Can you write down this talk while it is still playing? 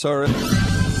Sorry.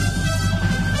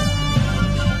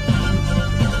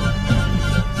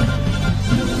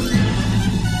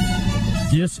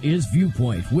 This is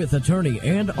Viewpoint with attorney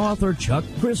and author Chuck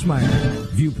Crismier.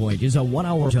 Viewpoint is a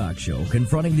one-hour talk show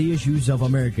confronting the issues of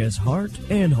America's heart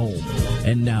and home.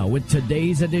 And now with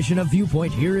today's edition of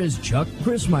Viewpoint, here is Chuck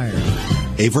Crismier.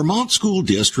 A Vermont school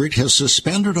district has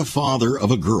suspended a father of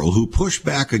a girl who pushed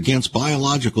back against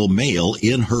biological male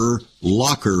in her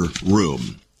locker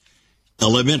room.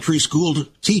 Elementary school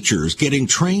teachers getting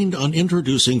trained on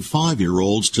introducing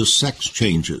 5-year-olds to sex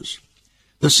changes.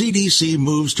 The CDC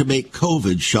moves to make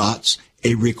COVID shots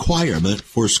a requirement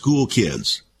for school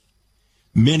kids.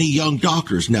 Many young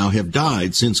doctors now have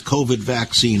died since COVID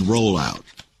vaccine rollout.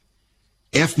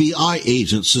 FBI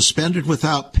agents suspended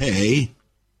without pay,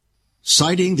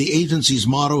 citing the agency's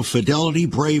motto, fidelity,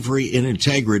 bravery, and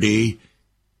integrity,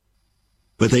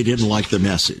 but they didn't like the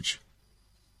message.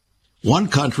 One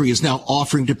country is now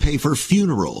offering to pay for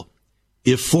funeral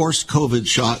if forced COVID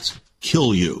shots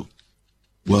kill you.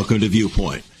 Welcome to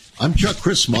Viewpoint. I'm Chuck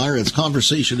Crismier. It's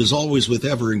conversation, as always, with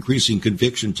ever-increasing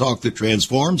conviction talk that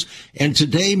transforms. And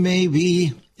today may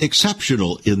be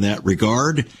exceptional in that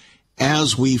regard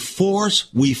as we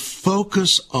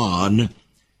focus on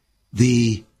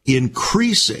the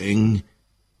increasing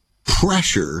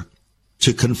pressure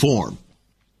to conform.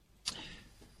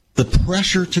 The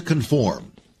pressure to conform.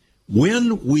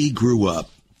 When we grew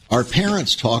up, our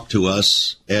parents talked to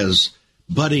us as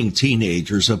budding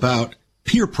teenagers about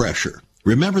peer pressure.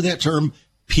 Remember that term,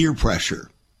 peer pressure?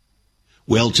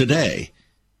 Well, today,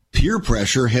 peer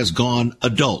pressure has gone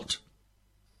adult.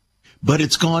 But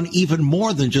it's gone even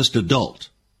more than just adult.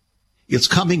 It's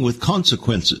coming with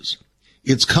consequences.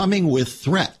 It's coming with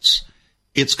threats.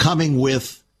 It's coming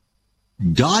with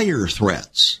dire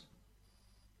threats.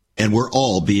 And we're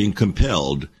all being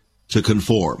compelled to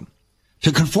conform.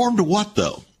 To conform to what,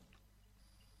 though?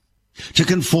 To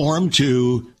conform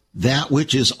to that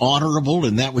which is honorable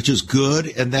and that which is good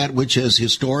and that which has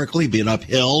historically been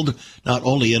upheld, not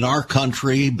only in our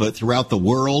country, but throughout the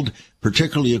world,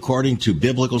 particularly according to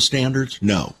biblical standards?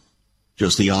 No,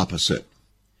 just the opposite.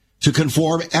 To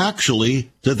conform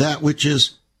actually to that which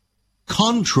is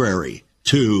contrary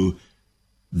to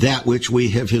that which we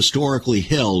have historically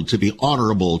held to be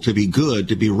honorable, to be good,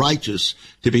 to be righteous,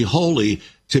 to be holy,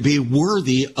 to be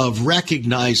worthy of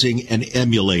recognizing and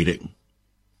emulating.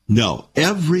 No,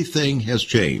 everything has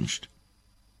changed.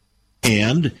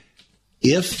 And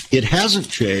if it hasn't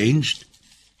changed,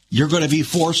 you're going to be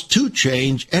forced to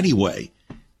change anyway,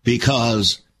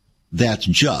 because that's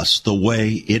just the way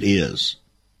it is.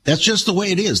 That's just the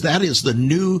way it is. That is the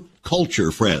new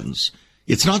culture, friends.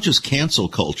 It's not just cancel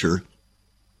culture.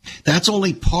 That's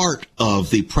only part of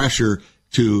the pressure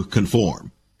to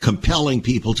conform, compelling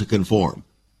people to conform.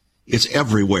 It's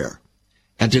everywhere.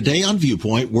 And today on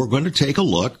Viewpoint, we're going to take a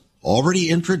look, already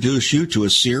introduce you to a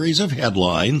series of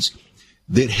headlines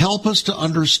that help us to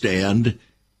understand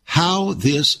how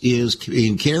this is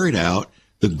being carried out,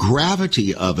 the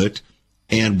gravity of it,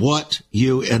 and what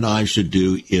you and I should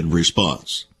do in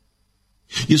response.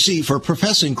 You see, for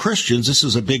professing Christians, this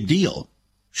is a big deal.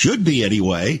 Should be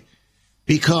anyway,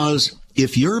 because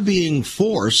if you're being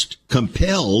forced,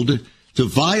 compelled to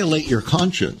violate your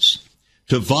conscience,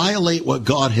 to violate what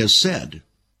God has said,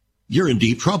 you're in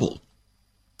deep trouble.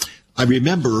 I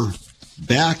remember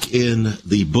back in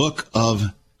the book of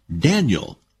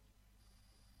Daniel,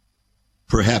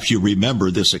 perhaps you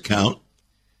remember this account,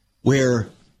 where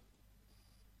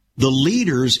the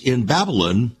leaders in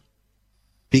Babylon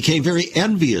became very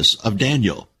envious of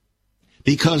Daniel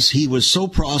because he was so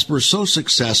prosperous, so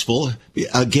successful,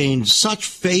 gained such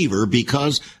favor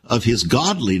because of his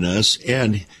godliness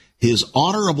and his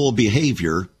honorable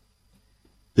behavior,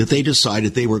 that they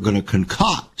decided they were going to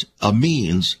concoct a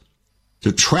means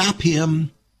to trap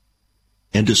him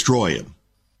and destroy him.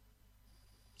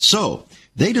 So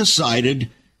they decided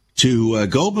to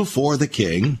go before the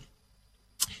king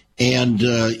and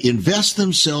invest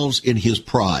themselves in his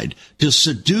pride, to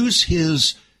seduce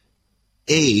his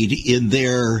aid in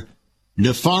their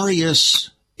nefarious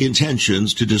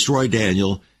intentions to destroy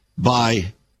Daniel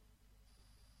by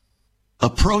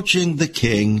approaching the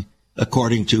king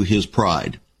according to his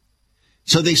pride.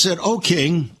 So they said, "Oh,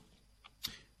 king,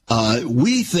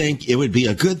 we think it would be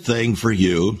a good thing for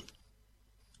you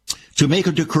to make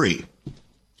a decree.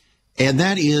 And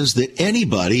that is that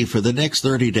anybody for the next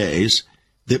 30 days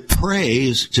that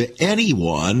prays to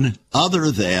anyone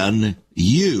other than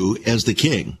you as the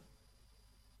king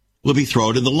will be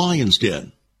thrown in the lion's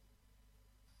den."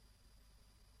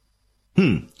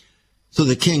 So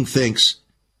the king thinks,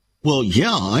 well,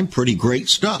 yeah, I'm pretty great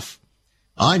stuff.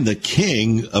 I'm the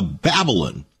king of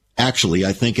Babylon. Actually,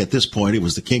 I think at this point it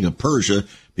was the king of Persia,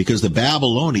 because the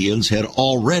Babylonians had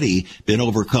already been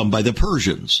overcome by the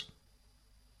Persians.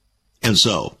 And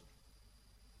so,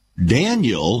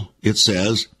 Daniel, it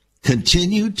says,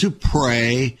 continued to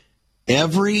pray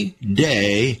every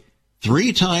day,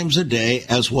 3 times a day,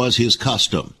 as was his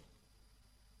custom.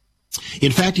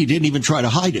 In fact, he didn't even try to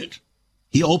hide it.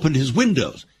 He opened his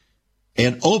windows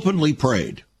and openly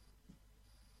prayed.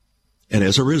 And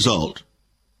as a result,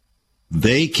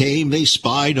 they came, they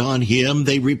spied on him,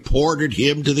 they reported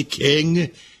him to the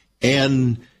king,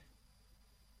 and,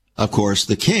 of course,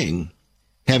 the king,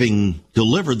 having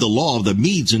delivered the law of the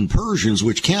Medes and Persians,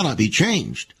 which cannot be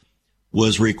changed,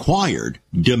 was required,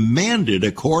 demanded,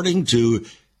 according to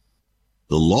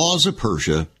the laws of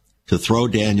Persia, to throw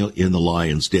Daniel in the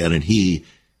lion's den. And he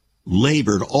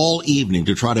labored all evening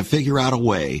to try to figure out a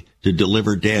way to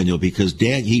deliver Daniel, because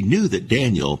he knew that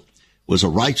Daniel was a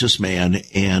righteous man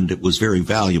and was very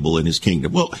valuable in his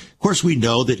kingdom. Well, of course, we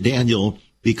know that Daniel,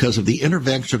 because of the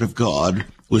intervention of God,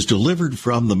 was delivered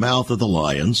from the mouth of the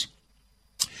lions.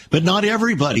 But not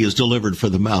everybody is delivered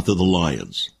from the mouth of the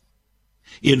lions.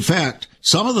 In fact,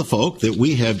 some of the folk that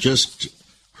we have just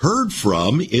heard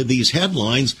from in these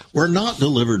headlines were not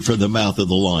delivered from the mouth of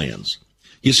the lions.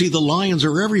 You see, the lions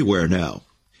are everywhere now.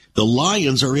 The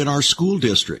lions are in our school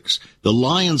districts. The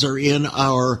lions are in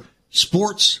our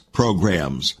sports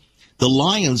programs. The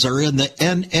lions are in the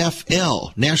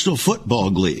NFL, National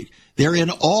Football League. They're in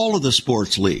all of the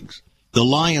sports leagues. The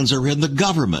lions are in the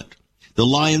government. The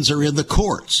lions are in the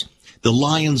courts. The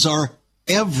lions are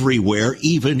everywhere,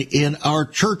 even in our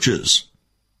churches,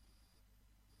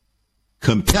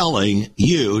 compelling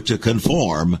you to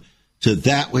conform to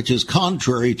that which is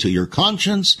contrary to your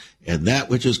conscience and that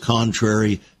which is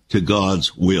contrary to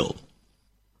God's will,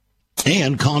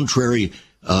 and contrary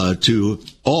to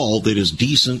all that is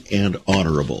decent and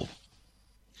honorable.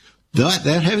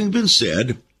 That having been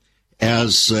said,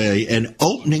 as an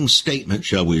opening statement,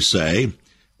 shall we say,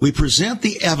 we present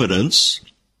the evidence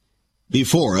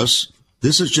before us.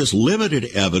 This is just limited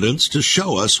evidence to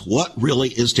show us what really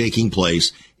is taking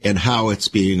place and how it's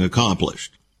being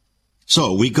accomplished.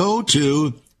 So we go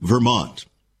to Vermont.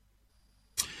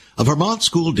 A Vermont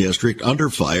school district under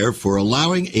fire for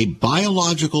allowing a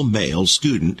biological male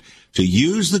student to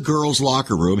use the girls'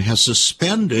 locker room has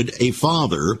suspended a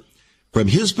father from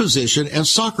his position as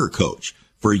soccer coach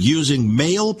for using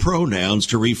male pronouns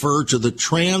to refer to the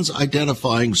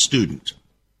trans-identifying student.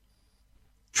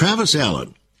 Travis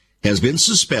Allen has been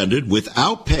suspended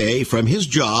without pay from his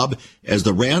job as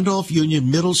the Randolph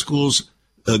Union Middle School's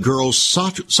girls'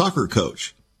 soccer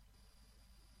coach.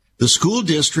 The school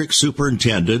district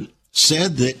superintendent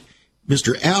said that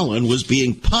Mr. Allen was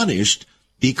being punished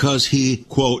because he,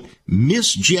 quote,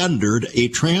 misgendered a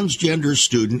transgender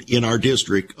student in our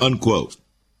district, unquote.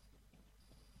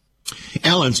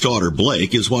 Allen's daughter,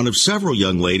 Blake, is one of several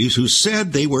young ladies who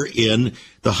said they were in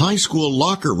the high school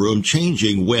locker room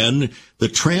changing when the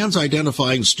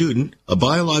trans-identifying student, a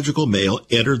biological male,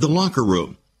 entered the locker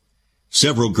room.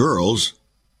 Several girls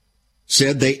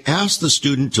said they asked the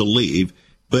student to leave,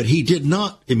 but he did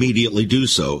not immediately do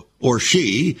so, or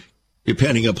she,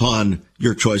 depending upon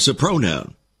your choice of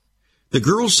pronoun. The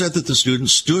girls said that the student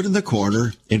stood in the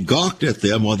corner and gawked at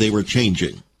them while they were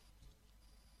changing.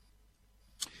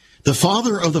 The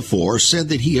father of the 4 said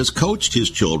that he has coached his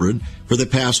children for the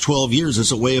past 12 years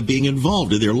as a way of being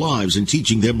involved in their lives and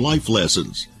teaching them life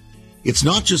lessons. It's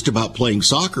not just about playing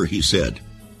soccer, he said.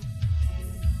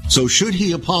 So should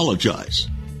he apologize?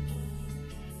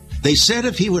 They said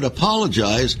if he would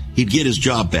apologize, he'd get his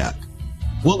job back.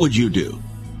 What would you do?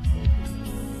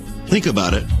 Think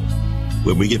about it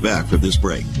when we get back from this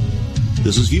break.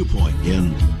 This is Viewpoint,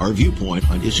 and our viewpoint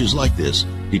on issues like this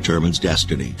determines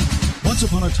destiny. Once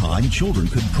upon a time, children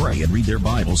could pray and read their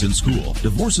Bibles in school.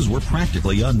 Divorces were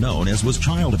practically unknown, as was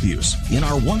child abuse. In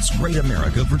our once great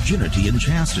America, virginity and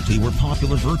chastity were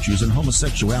popular virtues and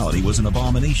homosexuality was an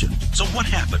abomination. So what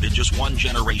happened in just one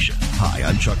generation? Hi,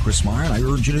 I'm Chuck Christmeyer, and I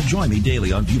urge you to join me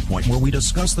daily on Viewpoint, where we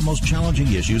discuss the most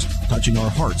challenging issues touching our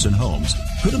hearts and homes.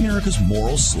 Could America's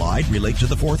moral slide relate to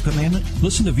the Fourth Commandment?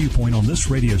 Listen to Viewpoint on this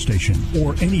radio station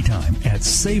or anytime at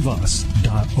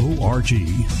saveus.org.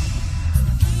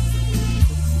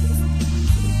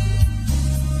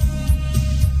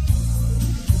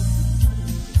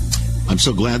 I'm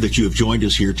so glad that you have joined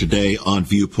us here today on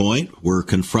Viewpoint. We're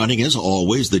confronting, as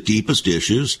always, the deepest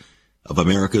issues of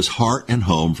America's heart and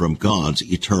home from God's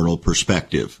eternal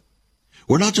perspective.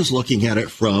 We're not just looking at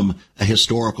it from a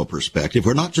historical perspective.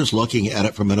 We're not just looking at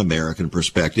it from an American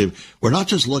perspective. We're not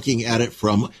just looking at it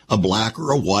from a black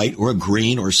or a white or a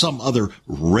green or some other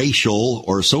racial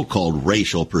or so-called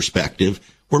racial perspective.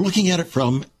 We're looking at it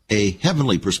from a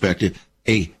heavenly perspective,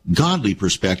 a godly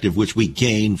perspective, which we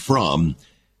gain from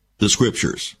the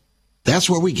Scriptures. That's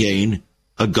where we gain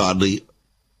a godly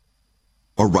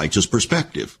or righteous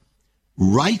perspective.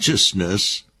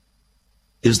 Righteousness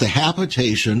is the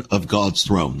habitation of God's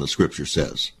throne, the Scripture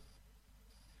says.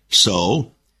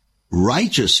 So,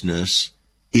 righteousness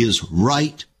is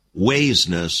right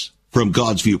waysness from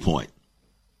God's viewpoint.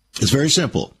 It's very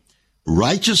simple.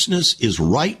 Righteousness is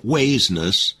right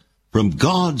waysness from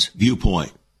God's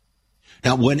viewpoint.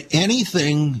 Now, when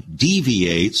anything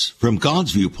deviates from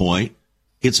God's viewpoint,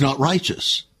 it's not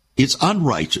righteous. It's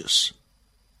unrighteous.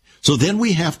 So then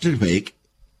we have to make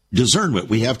discernment.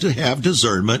 We have to have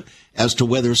discernment as to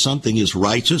whether something is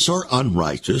righteous or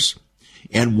unrighteous.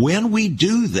 And when we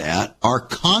do that, our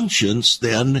conscience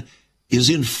then is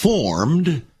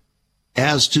informed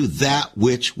as to that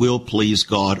which will please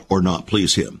God or not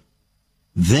please him.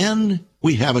 Then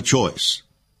we have a choice.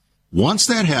 Once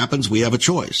that happens, we have a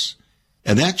choice.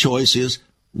 And that choice is,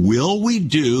 will we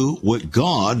do what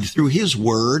God, through his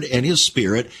word and his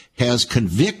spirit, has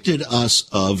convicted us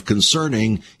of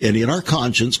concerning, and in our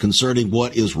conscience, concerning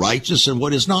what is righteous and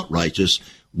what is not righteous?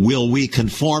 Will we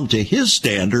conform to his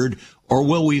standard, or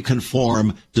will we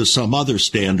conform to some other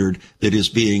standard that is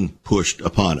being pushed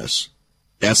upon us?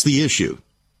 That's the issue.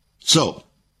 So,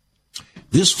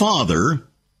 this father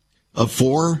of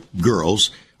 4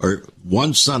 girls, or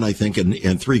 1 son, I think,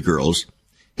 and 3 girls,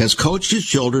 has coached his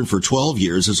children for 12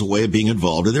 years as a way of being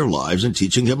involved in their lives and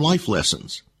teaching them life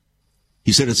lessons.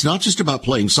 He said it's not just about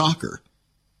playing soccer.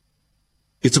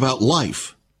 It's about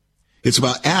life. It's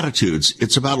about attitudes.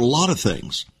 It's about a lot of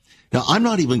things. Now, I'm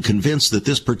not even convinced that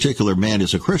this particular man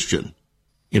is a Christian.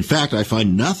 In fact, I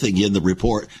find nothing in the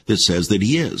report that says that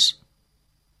he is.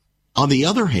 On the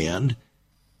other hand,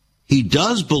 he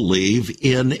does believe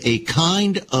in a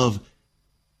kind of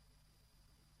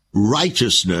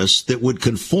righteousness that would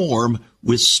conform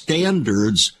with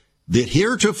standards that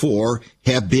heretofore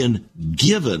have been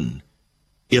given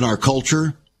in our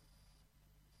culture,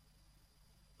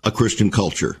 a Christian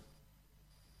culture.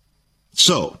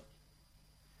 So,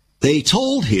 they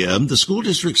told him, the school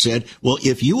district said, well,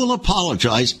 if you will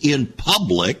apologize in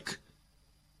public,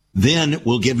 then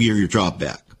we'll give you your job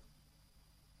back.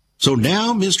 So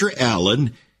now Mr.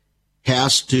 Allen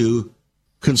has to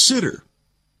consider,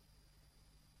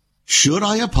 should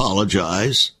I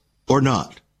apologize or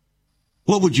not?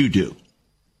 What would you do?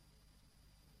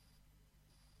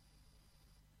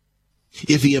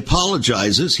 If he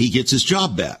apologizes, he gets his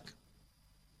job back.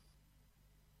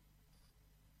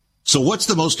 So what's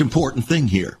the most important thing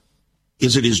here?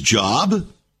 Is it his job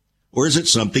or is it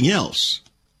something else?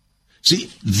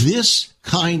 See, this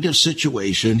kind of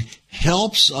situation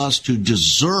helps us to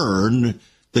discern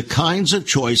the kinds of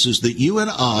choices that you and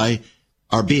I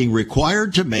are being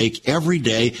required to make every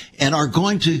day and are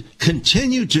going to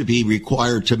continue to be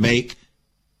required to make,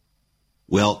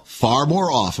 well, far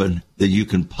more often than you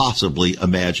can possibly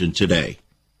imagine today.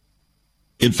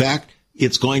 In fact,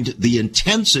 it's going to, the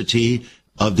intensity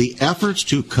of the efforts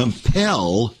to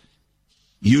compel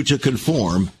you to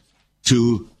conform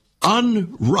to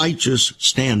unrighteous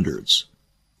standards,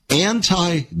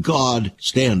 anti-God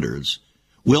standards,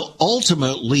 will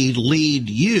ultimately lead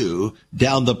you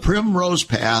down the primrose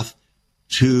path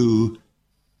to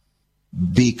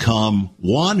become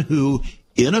one who,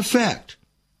 in effect,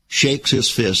 shakes his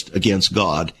fist against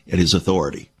God and his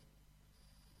authority.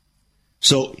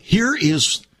 So here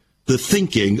is the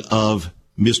thinking of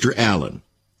Mr. Allen.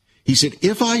 He said,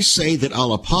 if I say that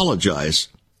I'll apologize,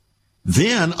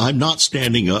 then I'm not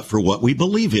standing up for what we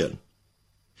believe in.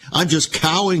 I'm just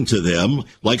cowing to them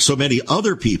like so many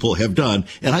other people have done,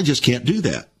 and I just can't do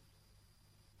that.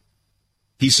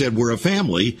 He said, we're a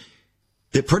family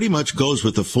that pretty much goes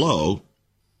with the flow,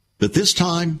 but this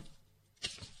time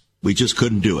we just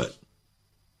couldn't do it.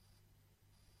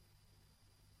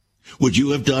 Would you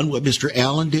have done what Mr.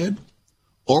 Allen did,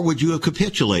 or would you have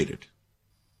capitulated?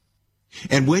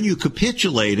 And when you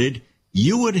capitulated,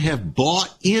 you would have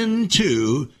bought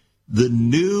into the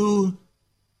new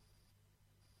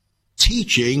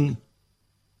teaching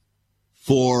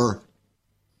for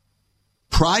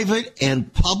private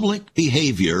and public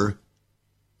behavior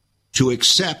to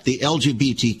accept the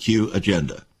LGBTQ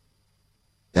agenda.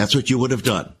 That's what you would have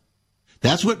done.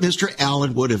 That's what Mr.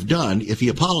 Allen would have done if he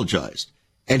apologized.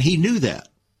 And he knew that.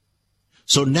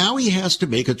 So now he has to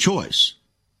make a choice.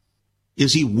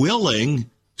 Is he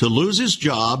willing to lose his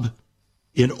job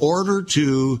in order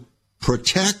to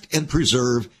protect and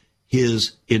preserve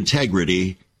his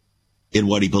integrity in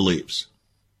what he believes?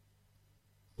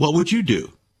 What would you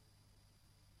do?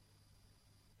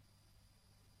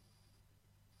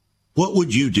 What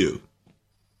would you do?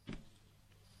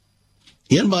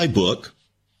 In my book,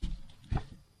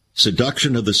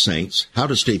 Seduction of the Saints, How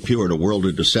to Stay Pure in a World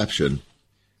of Deception,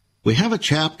 we have a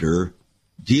chapter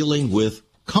dealing with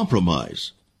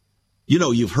compromise. You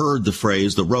know, you've heard the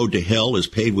phrase, the road to hell is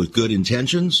paved with good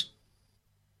intentions.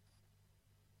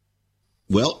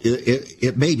 Well,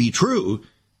 it may be true.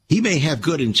 He may have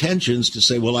good intentions to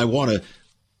say, well, I want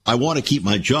to keep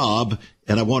my job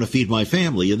and I want to feed my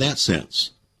family in that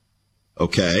sense.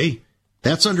 Okay,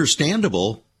 that's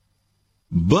understandable.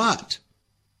 But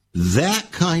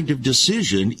that kind of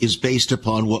decision is based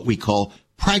upon what we call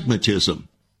pragmatism,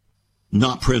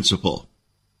 not principle.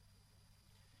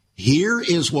 Here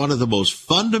is one of the most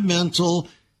fundamental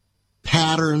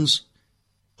patterns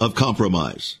of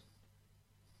compromise.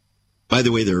 By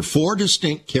the way, there are 4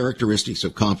 distinct characteristics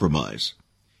of compromise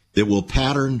that will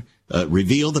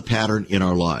reveal the pattern in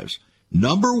our lives.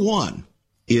 Number 1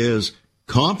 is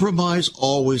compromise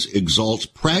always exalts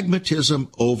pragmatism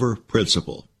over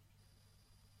principle.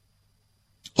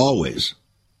 Always.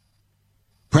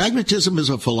 Pragmatism is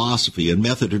a philosophy and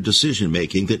method of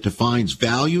decision-making that defines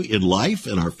value in life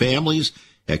and our families,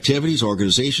 activities,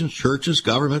 organizations, churches,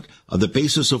 government on the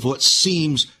basis of what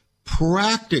seems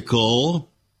practical,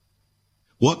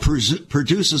 what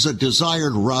produces a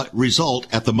desired result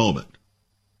at the moment.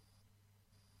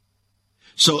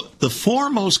 So the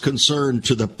foremost concern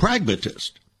to the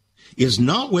pragmatist is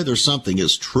not whether something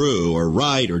is true or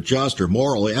right or just or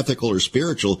moral, or ethical or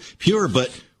spiritual, pure, but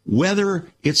whether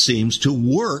it seems to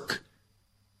work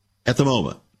at the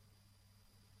moment.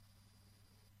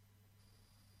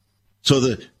 So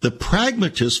the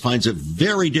pragmatist finds it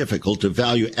very difficult to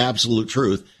value absolute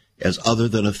truth as other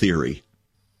than a theory.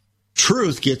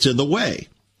 Truth gets in the way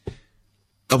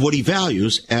of what he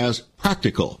values as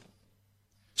practical.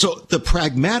 So the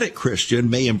pragmatic Christian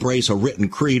may embrace a written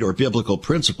creed or biblical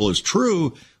principle as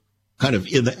true, kind of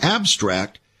in the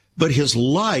abstract, but his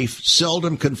life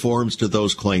seldom conforms to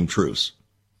those claimed truths.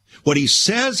 What he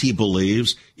says he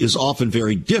believes is often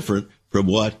very different from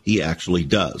what he actually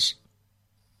does.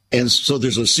 And so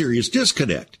there's a serious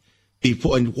disconnect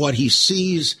between what he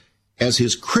sees as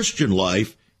his Christian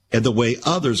life and the way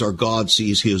others or God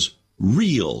sees his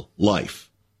real life.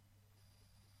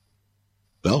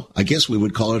 Well, I guess we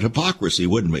would call it hypocrisy,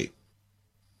 wouldn't we?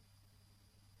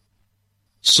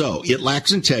 So it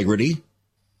lacks integrity,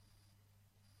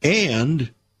 and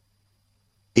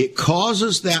it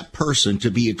causes that person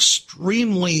to be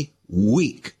extremely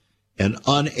weak and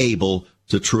unable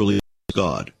to truly love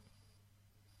God.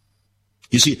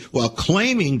 You see, while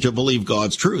claiming to believe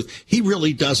God's truth, he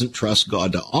really doesn't trust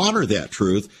God to honor that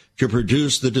truth to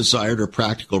produce the desired or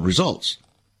practical results.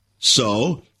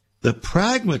 So the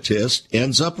pragmatist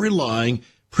ends up relying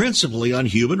principally on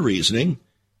human reasoning,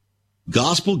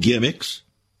 gospel gimmicks,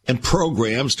 and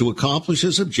programs to accomplish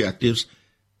his objectives,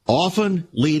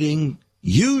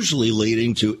 usually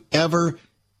leading to ever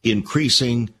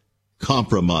increasing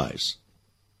compromise.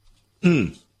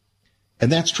 And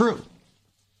that's true.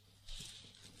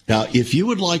 Now, if you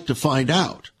would like to find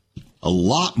out a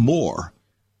lot more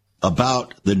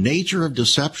about the nature of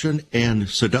deception and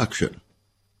seduction,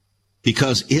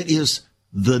 because it is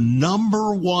the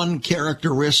number one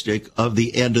characteristic of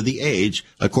the end of the age,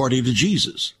 according to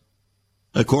Jesus,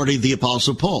 according to the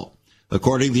Apostle Paul,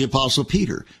 according to the Apostle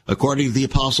Peter, according to the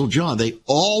Apostle John. They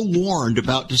all warned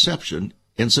about deception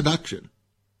and seduction.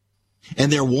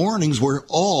 And their warnings were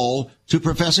all to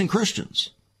professing Christians,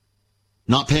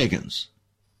 not pagans,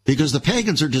 because the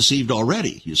pagans are deceived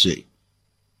already, you see.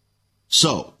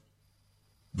 So,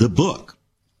 the book,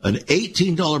 an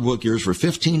 $18 book, yours for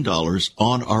 $15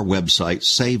 on our website,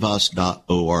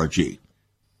 saveus.org.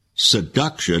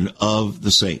 Seduction of the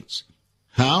Saints.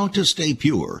 How to Stay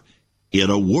Pure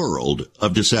in a World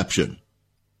of Deception.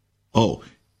 Oh,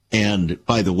 and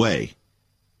by the way,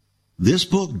 this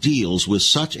book deals with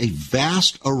such a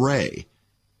vast array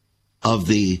of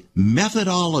the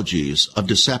methodologies of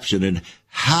deception and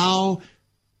how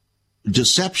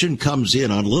deception comes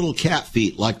in on little cat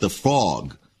feet like the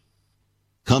fog.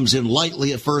 Comes in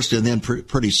lightly at first, and then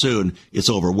pretty soon it's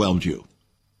overwhelmed you.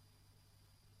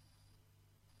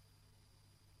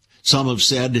 Some have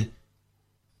said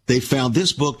they found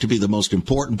this book to be the most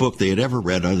important book they had ever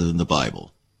read other than the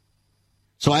Bible.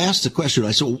 So I asked the question,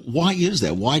 I said, why is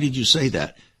that? Why did you say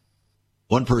that?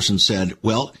 One person said,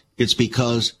 well, it's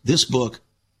because this book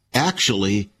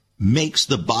actually makes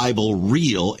the Bible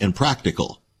real and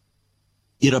practical.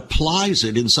 It applies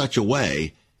it in such a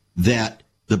way that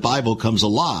the Bible comes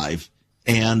alive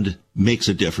and makes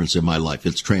a difference in my life.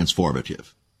 It's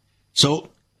transformative. So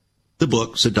the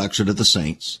book, Seduction of the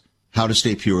Saints, How to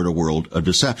Stay Pure in a World of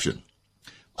Deception.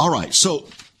 All right, so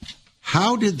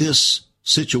how did this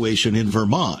situation in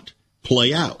Vermont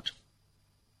play out?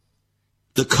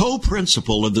 The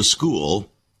co-principal of the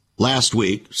school last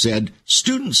week said,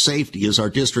 student safety is our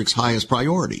district's highest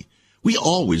priority. We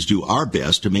always do our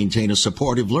best to maintain a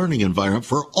supportive learning environment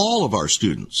for all of our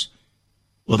students.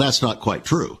 Well, that's not quite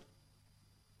true.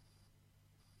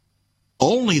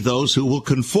 Only those who will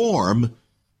conform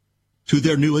to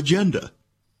their new agenda.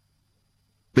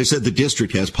 They said the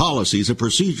district has policies and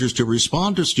procedures to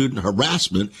respond to student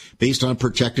harassment based on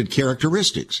protected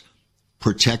characteristics.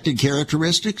 Protected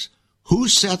characteristics? Who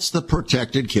sets the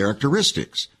protected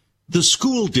characteristics? The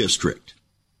school district.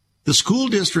 The school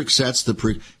district sets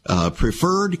the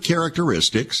preferred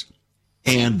characteristics,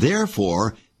 and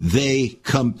therefore they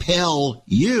compel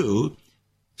you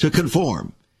to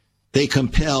conform. They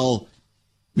compel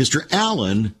Mr.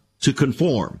 Allen to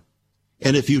conform.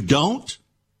 And if you don't,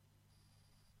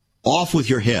 off with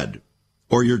your head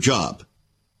or your job.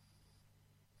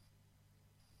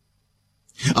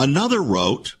 Another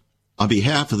wrote, on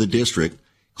behalf of the district,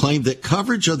 claimed that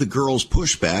coverage of the girls'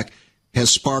 pushback has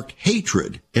sparked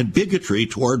hatred and bigotry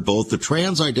toward both the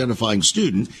trans-identifying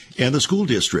student and the school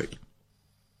district.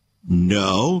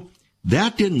 No,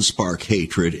 that didn't spark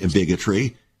hatred and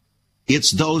bigotry.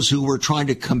 It's those who were trying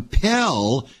to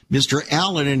compel Mr.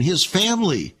 Allen and his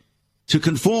family to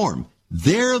conform.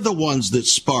 They're the ones that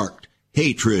sparked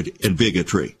hatred and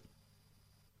bigotry.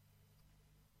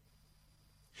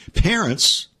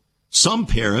 Some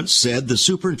parents said the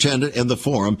superintendent and the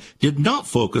forum did not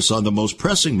focus on the most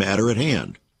pressing matter at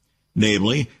hand,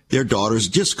 namely their daughter's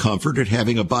discomfort at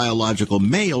having a biological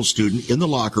male student in the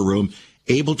locker room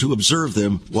able to observe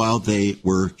them while they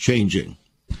were changing.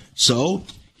 So,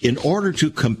 in order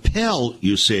to compel,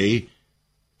 you see,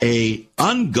 a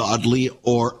ungodly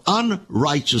or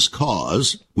unrighteous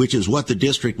cause, which is what the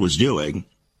district was doing,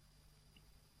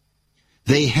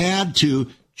 they had to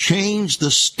change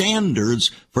the standards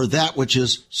for that which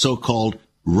is so-called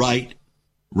right,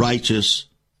 righteous,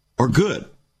 or good.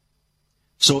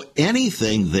 So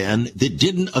anything then that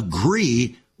didn't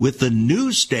agree with the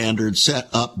new standard set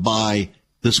up by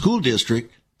the school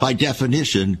district, by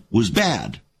definition, was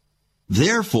bad.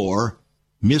 Therefore,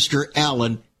 Mr.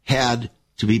 Allen had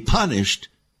to be punished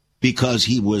because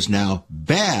he was now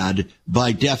bad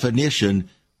by definition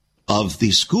of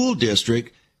the school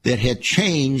district that had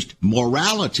changed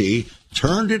morality,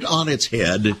 turned it on its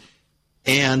head,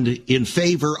 and in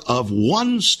favor of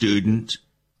one student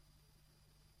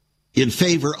that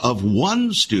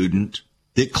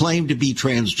claimed to be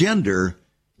transgender,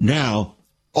 now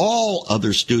all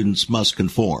other students must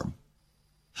conform.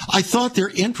 I thought their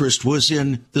interest was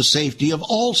in the safety of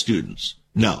all students.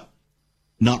 No,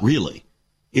 not really.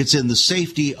 It's in the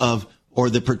safety of, or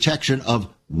the protection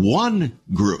of one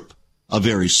group, a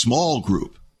very small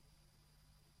group.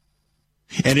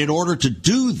 And in order to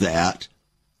do that,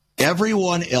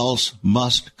 everyone else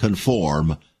must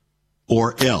conform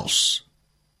or else.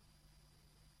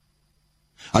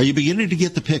 Are you beginning to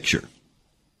get the picture?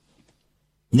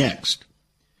 Next,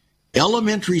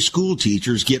 elementary school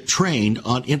teachers get trained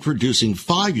on introducing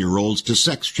 5-year-olds to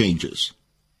sex changes.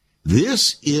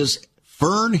 This is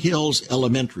Fern Hills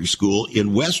Elementary School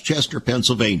in Westchester,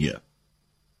 Pennsylvania,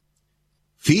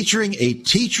 featuring a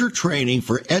teacher training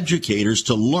for educators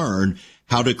to learn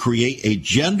how to create a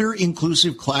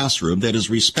gender-inclusive classroom that is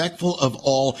respectful of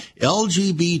all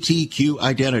LGBTQ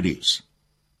identities.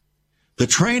 The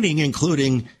training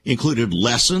included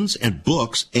lessons and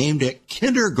books aimed at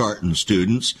kindergarten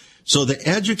students so that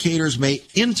educators may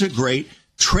integrate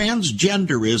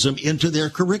transgenderism into their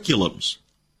curriculums.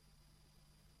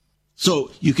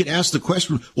 So you could ask the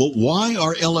question, well, why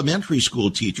are elementary school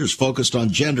teachers focused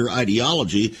on gender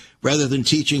ideology rather than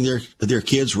teaching their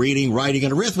kids reading, writing,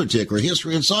 and arithmetic or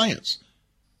history and science?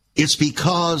 It's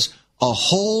because a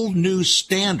whole new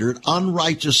standard,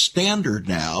 unrighteous standard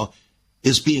now,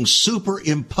 is being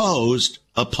superimposed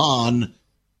upon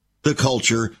the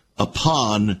culture,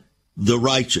 upon the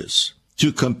righteous,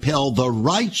 to compel the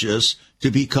righteous to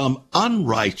become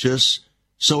unrighteous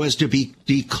so as to be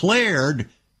declared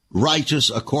righteous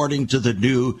according to the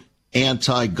new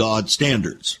anti-God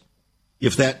standards.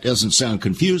 If that doesn't sound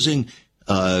confusing,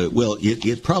 well,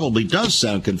 it probably does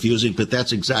sound confusing, but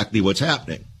that's exactly what's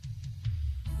happening.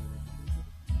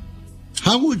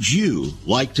 How would you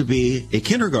like to be a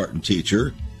kindergarten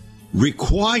teacher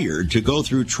required to go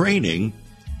through training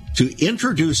to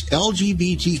introduce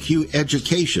LGBTQ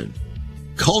education,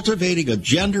 cultivating a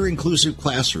gender-inclusive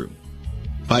classroom,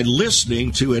 by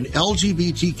listening to an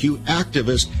LGBTQ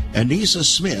activist, Anissa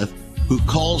Smith, who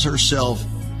calls herself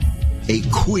a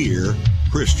queer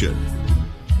Christian?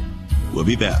 We'll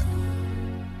be back.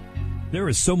 There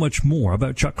is so much more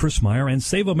about Chuck Crismier and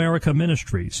Save America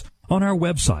Ministries on our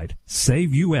website,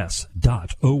 saveus.org.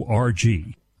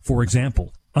 For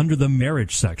example, under the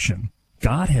marriage section,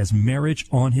 God has marriage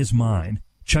on his mind.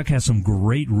 Chuck has some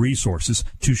great resources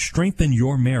to strengthen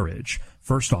your marriage.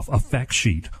 First off, a fact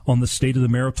sheet on the state of the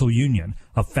marital union,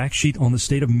 a fact sheet on the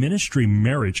state of ministry,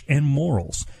 marriage, and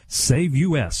morals.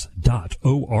 SaveUS.org.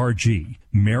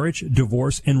 Marriage,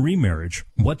 divorce, and remarriage.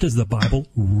 What does the Bible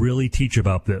really teach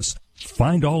about this?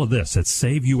 Find all of this at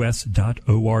SaveUS.org.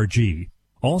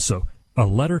 Also, a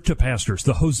letter to pastors,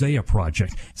 the Hosea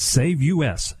Project,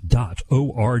 SaveUS.org,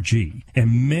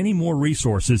 and many more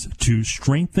resources to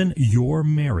strengthen your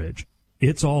marriage.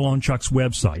 It's all on Chuck's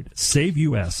website,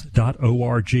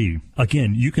 SaveUS.org.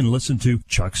 Again, you can listen to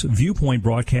Chuck's Viewpoint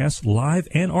broadcast live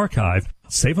and archived.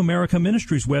 Save America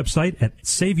Ministries website at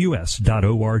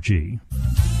SaveUS.org.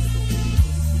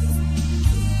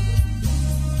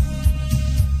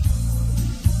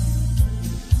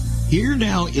 Here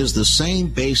now is the same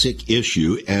basic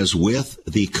issue as with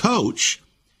the coach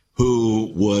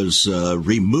who was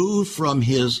removed from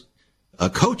his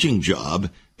coaching job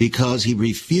because he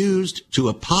refused to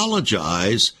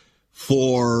apologize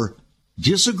for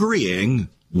disagreeing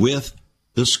with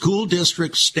the school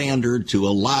district standard to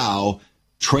allow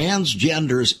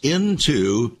transgenders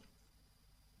into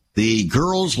the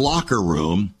girls' locker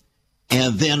room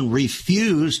and then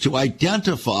refused to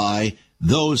identify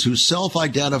those who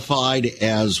self-identified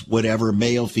as whatever,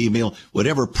 male, female,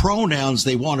 whatever pronouns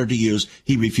they wanted to use.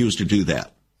 He refused to do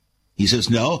that. He says,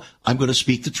 no, I'm going to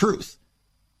speak the truth.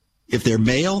 If they're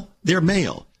male, they're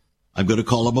male. I'm going to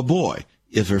call them a boy.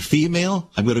 If they're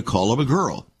female, I'm going to call them a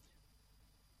girl.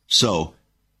 So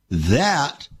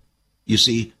that, you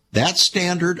see, that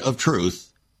standard of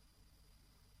truth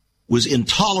was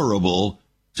intolerable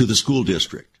to the school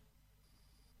district.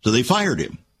 So they fired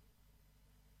him.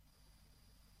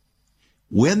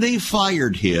 When they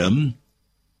fired him,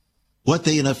 what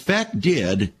they in effect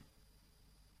did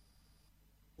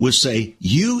was say,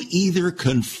 you either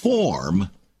conform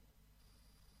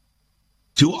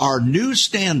to our new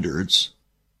standards,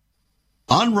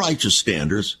 unrighteous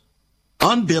standards,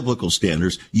 unbiblical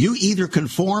standards, you either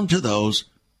conform to those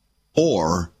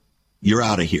or you're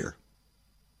out of here.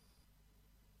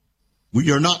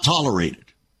 You're not tolerated.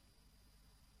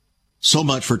 So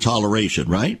much for toleration,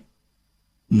 right?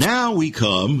 Now we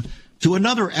come to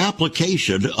another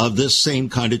application of this same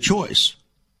kind of choice.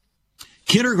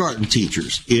 Kindergarten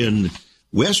teachers in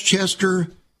Westchester,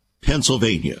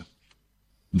 Pennsylvania,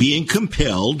 being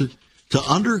compelled to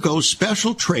undergo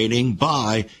special training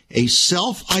by a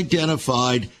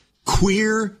self-identified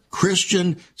queer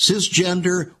Christian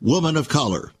cisgender woman of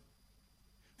color.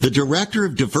 The director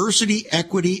of diversity,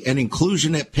 equity, and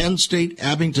inclusion at Penn State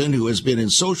Abington, who has been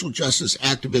in social justice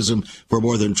activism for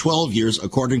more than 12 years,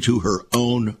 according to her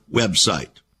own website.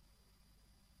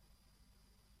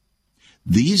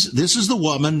 This is the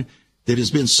woman that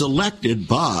has been selected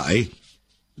by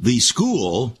the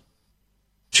school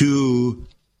to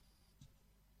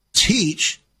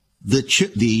teach the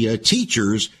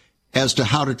teachers as to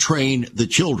how to train the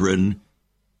children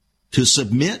to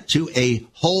submit to a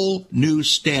whole new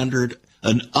standard,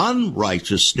 an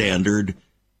unrighteous standard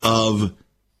of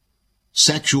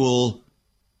sexual,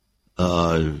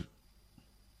 not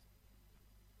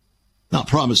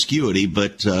promiscuity,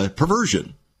 but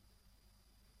perversion.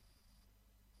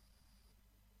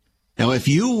 Now, if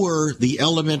you were the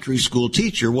elementary school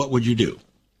teacher, what would you do?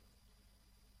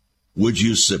 Would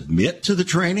you submit to the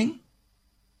training?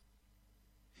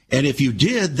 And if you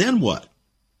did, then what?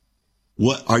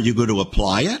 What are you going to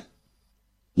apply it?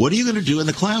 What are you going to do in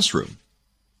the classroom?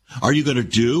 Are you going to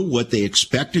do what they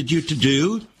expected you to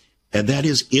do? And that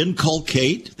is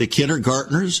inculcate the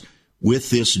kindergartners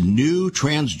with this new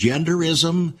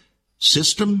transgenderism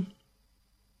system?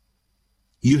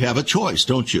 You have a choice,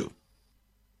 don't you?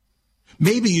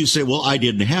 Maybe you say, well, I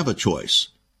didn't have a choice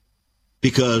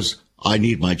because I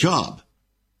need my job.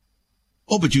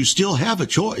 Oh, but you still have a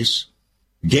choice.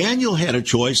 Daniel had a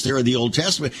choice there in the Old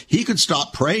Testament. He could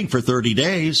stop praying for 30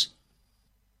 days,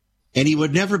 and he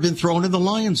would never have been thrown in the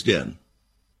lion's den.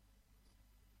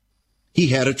 He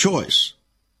had a choice.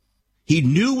 He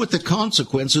knew what the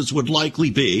consequences would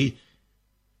likely be,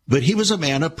 but he was a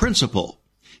man of principle.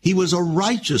 He was a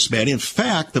righteous man. In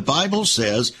fact, the Bible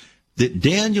says that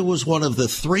Daniel was one of the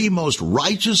 3 most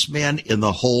righteous men in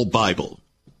the whole Bible.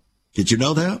 Did you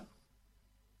know that?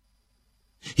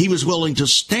 He was willing to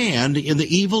stand in the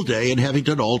evil day, and having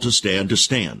done all to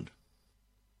stand.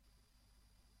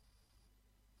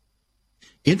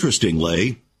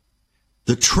 Interestingly,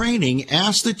 the training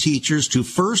asked the teachers to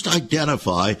first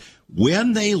identify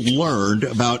when they learned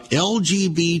about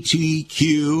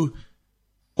LGBTQ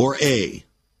or A.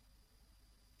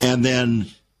 And then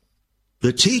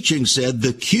the teaching said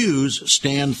the Q's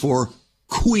stand for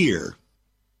queer.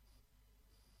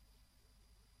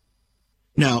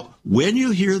 Now, when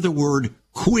you hear the word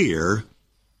queer,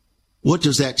 what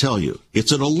does that tell you?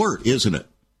 It's an alert, isn't it?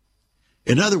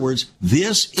 In other words,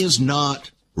 this is not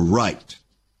right.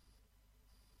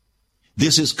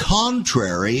 This is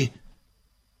contrary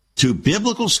to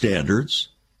biblical standards,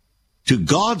 to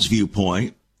God's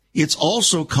viewpoint. It's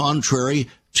also contrary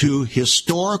to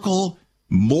historical,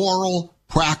 moral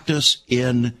practice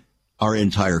in our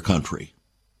entire country.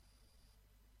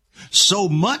 So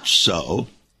much so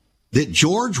that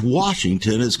George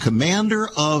Washington, as commander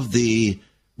of the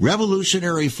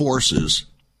Revolutionary Forces,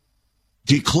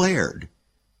 declared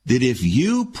that if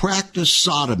you practice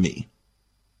sodomy,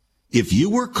 if you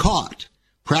were caught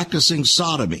practicing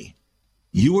sodomy,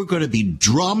 you were going to be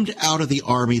drummed out of the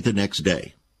army the next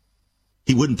day.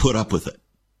 He wouldn't put up with it.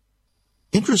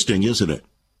 Interesting, isn't it?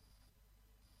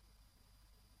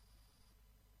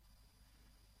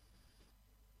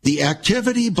 The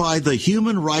activity by the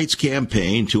Human Rights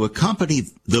Campaign to accompany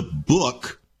the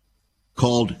book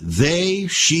called They,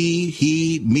 She,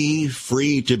 He, Me,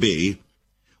 Free to Be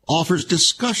offers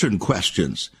discussion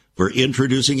questions for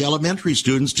introducing elementary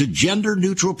students to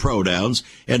gender-neutral pronouns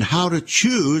and how to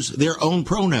choose their own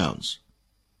pronouns.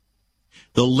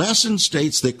 The lesson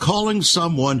states that calling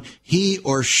someone he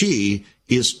or she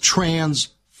is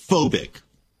transphobic.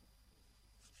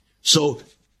 So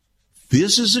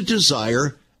this is a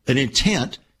desire, an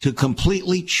intent to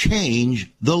completely change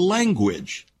the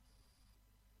language.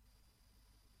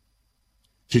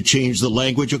 To change the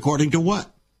language according to what?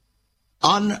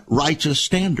 Unrighteous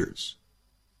standards.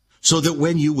 So that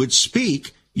when you would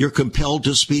speak, you're compelled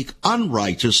to speak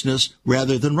unrighteousness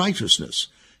rather than righteousness.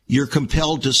 You're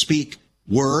compelled to speak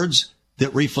words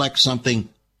that reflect something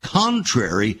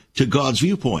contrary to God's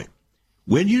viewpoint.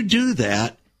 When you do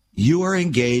that, you are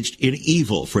engaged in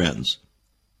evil, friends.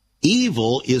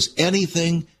 Evil is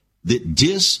anything that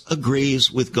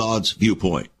disagrees with God's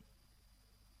viewpoint.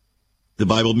 The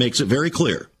Bible makes it very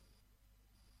clear.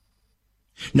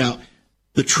 Now,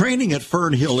 the training at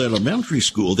Fern Hill Elementary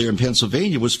School there in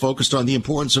Pennsylvania was focused on the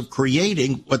importance of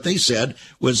creating what they said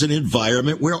was an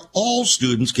environment where all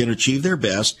students can achieve their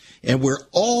best and where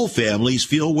all families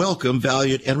feel welcome,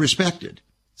 valued, and respected.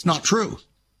 It's not true.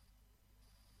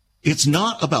 It's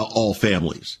not about all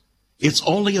families. It's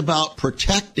only about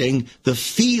protecting the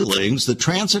feelings, the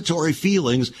transitory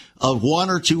feelings of one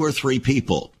or two or three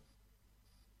people.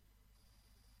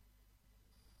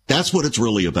 That's what it's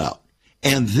really about.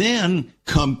 And then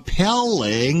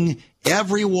compelling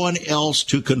everyone else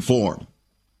to conform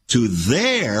to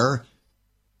their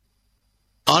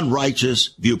unrighteous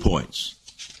viewpoints.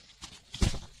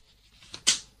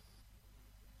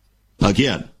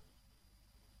 Again,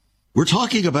 we're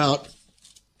talking about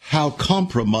how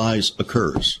compromise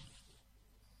occurs.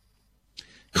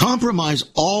 Compromise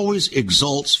always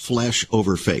exalts flesh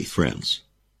over faith, friends.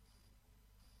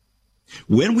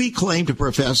 When we claim to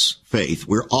profess faith,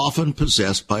 we're often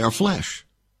possessed by our flesh.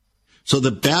 So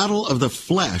the battle of the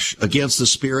flesh against the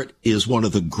spirit is one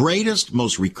of the greatest,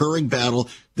 most recurring battle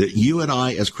that you and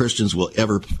I as Christians will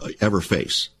ever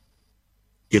face.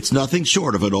 It's nothing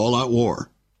short of an all-out war.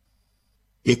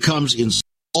 It comes in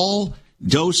small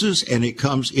doses and it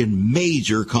comes in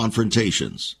major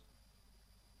confrontations.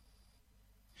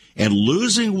 And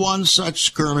losing one such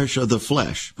skirmish of the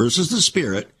flesh versus the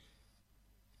spirit,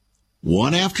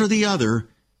 one after the other,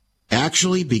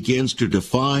 actually begins to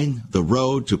define the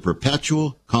road to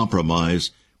perpetual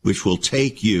compromise, which will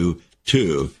take you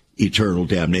to eternal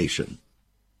damnation.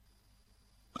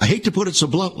 I hate to put it so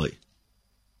bluntly,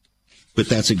 but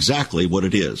that's exactly what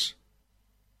it is.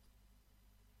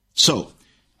 So,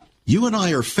 you and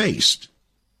I are faced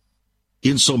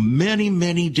in so many,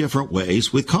 many different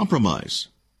ways with compromise.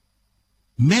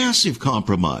 Massive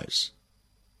compromise.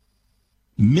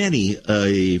 Many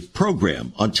a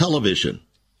program on television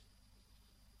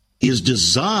is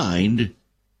designed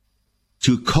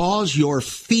to cause your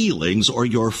feelings or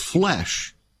your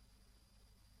flesh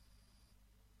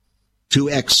to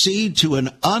accede to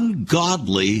an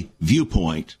ungodly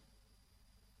viewpoint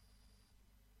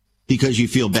because you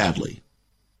feel badly,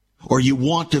 or you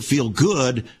want to feel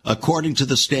good according to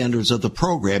the standards of the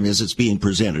program as it's being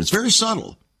presented. It's very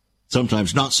subtle,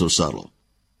 sometimes not so subtle.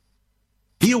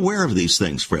 Be aware of these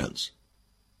things, friends.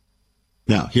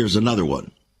 Now, here's another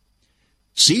one.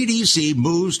 CDC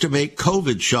moves to make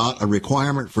COVID shot a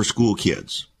requirement for school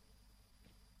kids.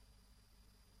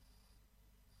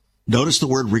 Notice the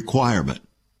word requirement.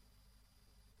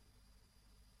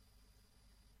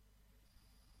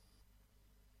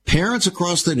 Parents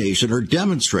across the nation are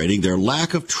demonstrating their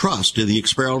lack of trust in the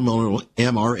experimental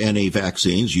mRNA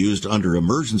vaccines used under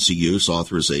emergency use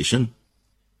authorization,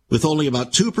 with only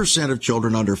about 2% of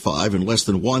children under 5 and less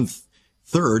than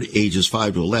 1/3 ages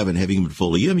 5 to 11 having been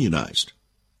fully immunized.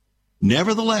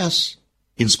 Nevertheless,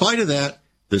 in spite of that,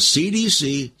 the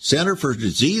CDC, Center for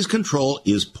Disease Control,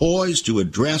 is poised to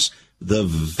address the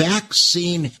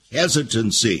vaccine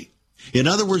hesitancy. In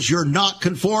other words, you're not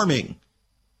conforming.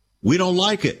 We don't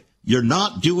like it. You're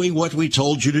not doing what we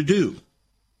told you to do.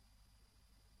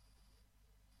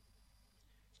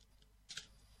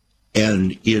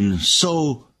 And in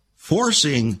so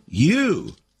forcing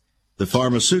you, the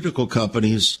pharmaceutical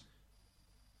companies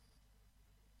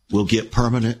will get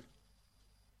permanent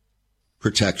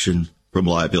protection from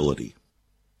liability.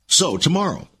 So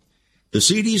tomorrow, the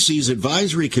CDC's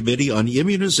Advisory Committee on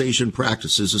Immunization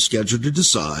Practices is scheduled to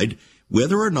decide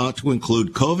whether or not to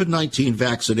include COVID-19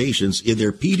 vaccinations in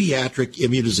their pediatric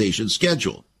immunization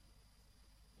schedule.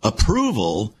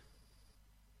 Approval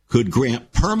could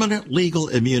grant permanent legal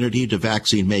immunity to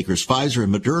vaccine makers Pfizer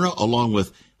and Moderna, along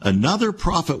with another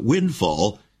profit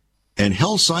windfall, and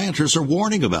health scientists are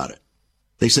warning about it.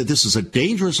 They said this is a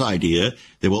dangerous idea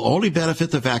that will only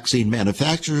benefit the vaccine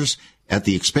manufacturers at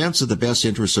the expense of the best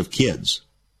interests of kids.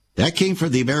 That came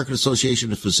from the American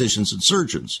Association of Physicians and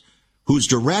Surgeons, whose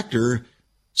director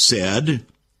said,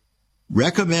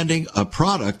 recommending a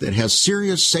product that has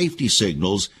serious safety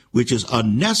signals, which is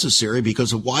unnecessary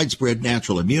because of widespread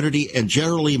natural immunity and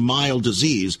generally mild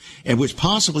disease, and which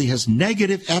possibly has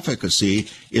negative efficacy,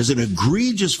 is an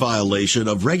egregious violation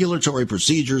of regulatory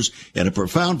procedures and a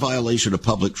profound violation of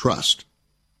public trust.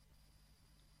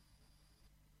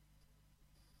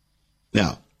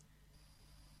 Now,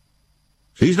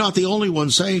 he's not the only one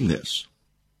saying this.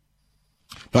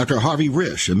 Dr. Harvey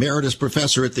Risch, emeritus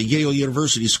professor at the Yale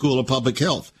University School of Public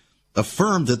Health,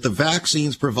 affirmed that the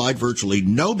vaccines provide virtually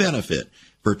no benefit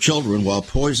for children while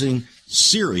posing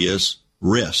serious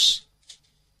risks.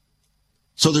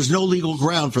 So there's no legal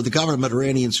ground for the government or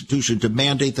any institution to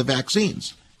mandate the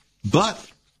vaccines. But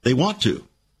they want to.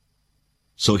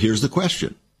 So here's the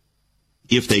question.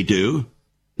 If they do,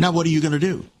 now what are you going to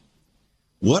do?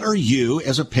 What are you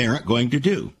as a parent going to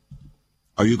do?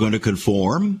 Are you going to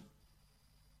conform?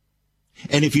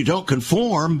 And if you don't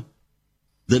conform,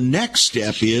 the next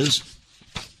step is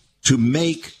to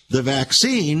make the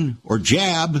vaccine or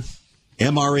jab,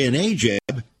 mRNA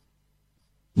jab,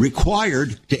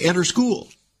 required to enter school,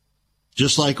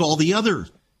 just like all the other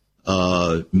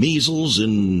measles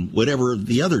and whatever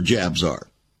the other jabs are.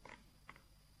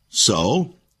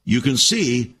 So you can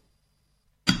see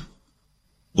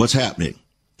what's happening.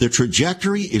 The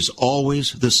trajectory is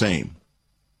always the same.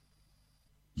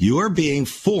 You are being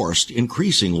forced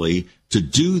increasingly to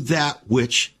do that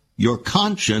which your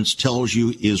conscience tells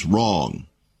you is wrong.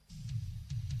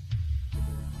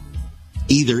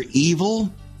 Either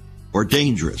evil or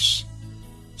dangerous.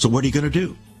 So what are you going to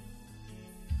do?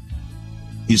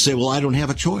 You say, well, I don't have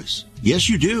a choice. Yes,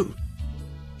 you do.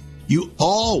 You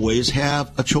always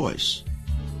have a choice.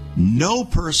 No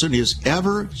person is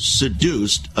ever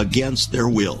seduced against their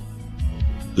will.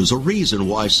 There's a reason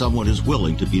why someone is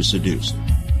willing to be seduced.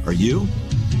 Are you?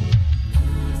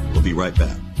 We'll be right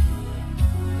back.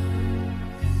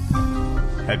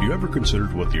 Have you ever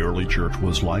considered what the early church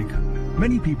was like?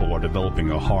 Many people are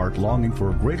developing a heart longing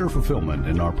for greater fulfillment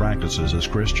in our practices as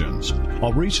Christians.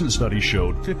 A recent study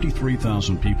showed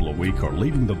 53,000 people a week are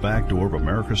leaving the back door of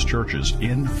America's churches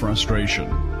in frustration.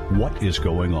 What is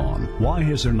going on? Why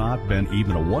has there not been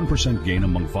even a 1% gain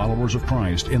among followers of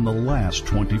Christ in the last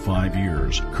 25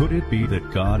 years? Could it be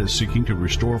that God is seeking to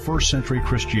restore first century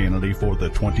Christianity for the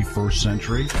 21st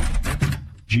century?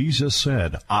 Jesus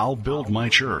said, I'll build my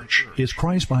church. Is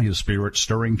Christ by his Spirit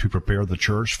stirring to prepare the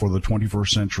church for the 21st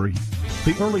century?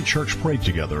 The early church prayed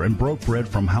together and broke bread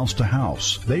from house to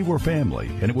house. They were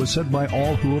family, and it was said by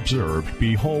all who observed,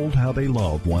 behold how they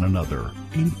love one another.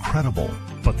 Incredible.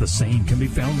 But the same can be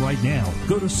found right now.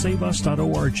 Go to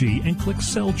saveus.org and click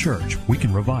Cell Church. We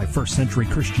can revive first century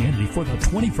Christianity for the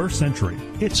 21st century.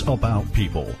 It's about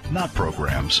people, not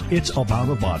programs. It's about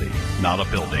a body, not a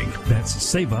building. That's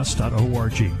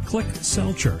saveus.org. Click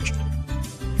Cell Church.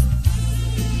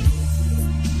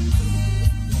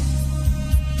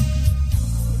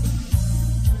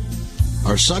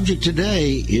 Our subject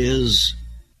today is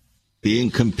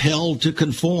being compelled to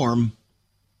conform.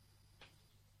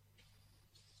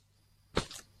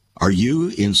 Are you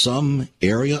in some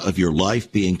area of your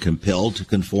life being compelled to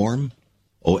conform?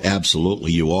 Oh,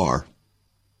 absolutely you are.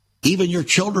 Even your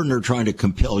children are trying to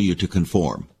compel you to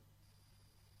conform.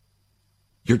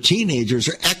 Your teenagers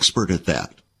are expert at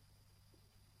that.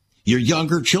 Your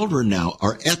younger children now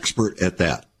are expert at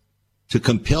that, to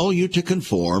compel you to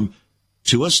conform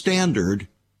to a standard,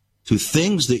 to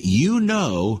things that you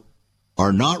know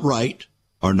are not right,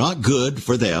 are not good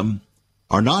for them,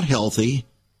 are not healthy,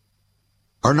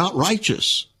 are not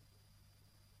righteous.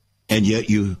 And yet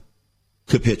you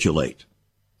capitulate.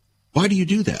 Why do you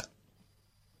do that?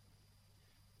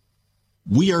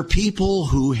 We are people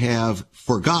who have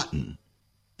forgotten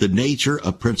the nature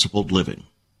of principled living.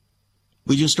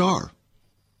 We just are.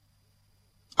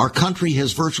 Our country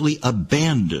has virtually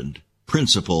abandoned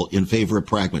principle in favor of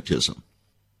pragmatism.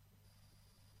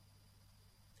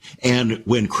 And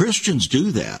when Christians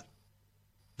do that,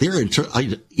 their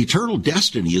eternal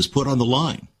destiny is put on the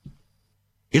line.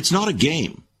 It's not a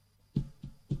game.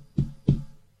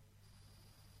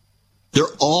 There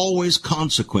are always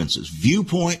consequences.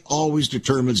 Viewpoint always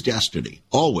determines destiny.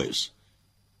 Always.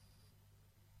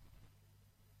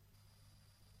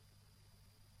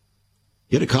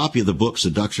 Get a copy of the book,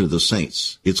 Seduction of the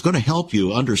Saints. It's going to help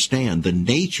you understand the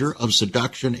nature of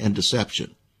seduction and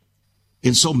deception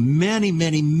in so many,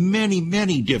 many, many,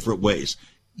 many different ways.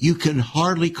 You can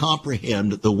hardly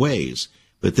comprehend the ways,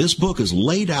 but this book is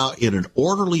laid out in an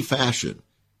orderly fashion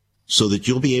so that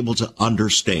you'll be able to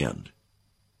understand.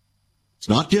 It's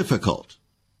not difficult.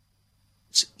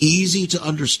 It's easy to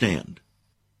understand.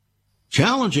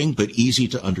 Challenging, but easy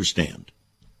to understand.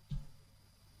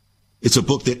 It's a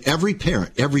book that every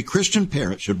parent, every Christian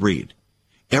parent should read.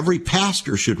 Every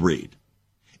pastor should read.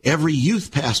 Every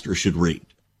youth pastor should read.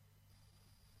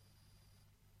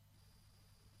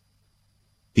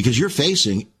 Because you're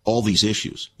facing all these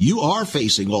issues. You are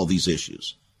facing all these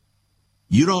issues.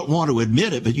 You don't want to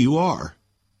admit it, but you are.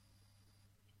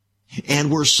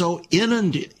 And we're so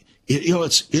inundated.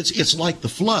 It's like the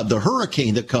flood, the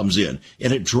hurricane that comes in,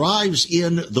 and it drives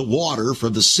in the water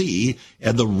from the sea,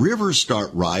 and the rivers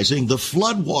start rising, the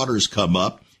flood waters come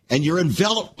up, and you're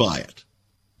enveloped by it.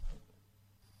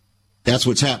 That's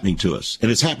what's happening to us,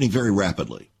 and it's happening very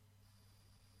rapidly.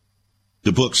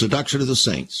 The book, Seduction of the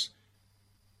Saints,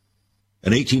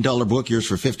 an $18 book, yours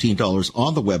for $15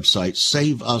 on the website,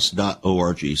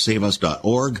 saveus.org,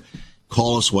 saveus.org.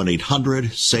 Call us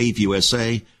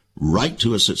 1-800-SAVE-USA. Write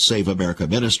to us at Save America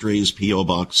Ministries, P.O.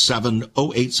 Box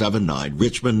 70879,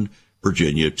 Richmond,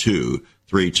 Virginia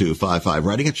 23255.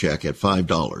 Writing a check at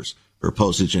 $5 for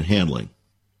postage and handling.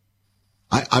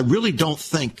 I really don't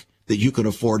think that you can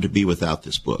afford to be without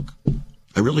this book.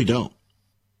 I really don't.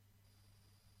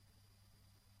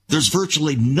 There's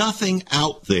virtually nothing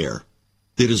out there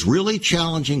that is really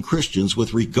challenging Christians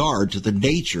with regard to the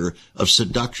nature of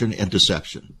seduction and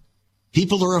deception.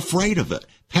 People are afraid of it.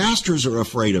 Pastors are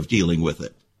afraid of dealing with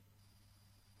it.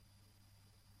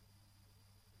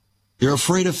 They're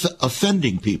afraid of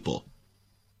offending people.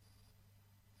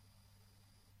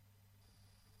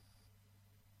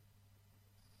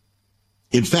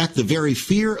 In fact, the very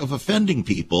fear of offending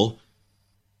people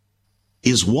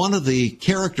is one of the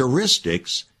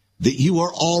characteristics that you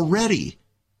are already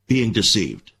being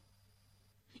deceived.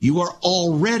 You are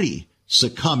already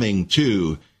succumbing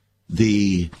to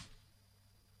the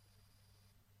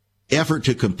effort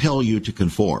to compel you to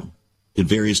conform in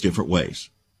various different ways.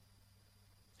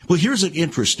 Well, here's an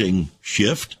interesting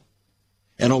shift.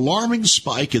 An alarming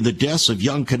spike in the deaths of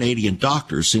young Canadian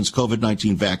doctors since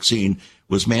COVID-19 vaccine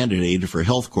was mandated for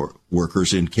health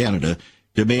workers in Canada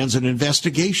demands an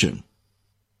investigation.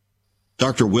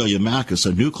 Dr. William Mackus,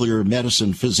 a nuclear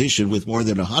medicine physician with more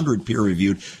than 100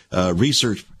 peer-reviewed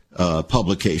research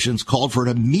publications, called for an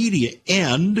immediate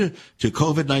end to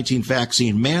COVID-19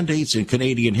 vaccine mandates in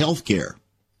Canadian healthcare.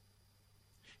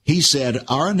 He said,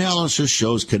 our analysis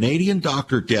shows Canadian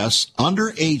doctor deaths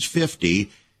under age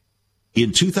 50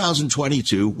 in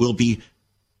 2022 will be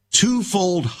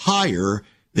twofold higher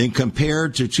than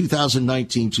compared to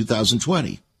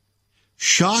 2019-2020.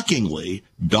 Shockingly,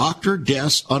 doctor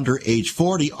deaths under age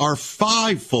 40 are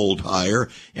 5-fold higher,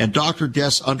 and doctor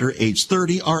deaths under age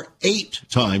 30 are 8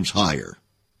 times higher.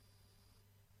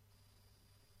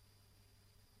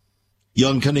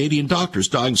 Young Canadian doctors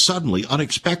dying suddenly,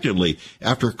 unexpectedly,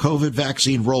 after COVID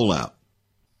vaccine rollout.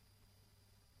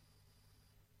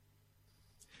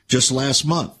 Just last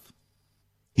month,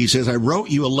 he says, I wrote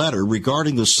you a letter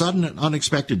regarding the sudden and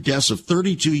unexpected deaths of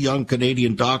 32 young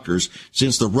Canadian doctors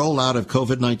since the rollout of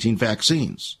COVID-19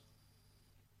 vaccines.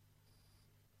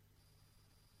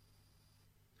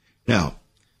 Now,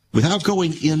 without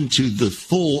going into the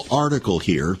full article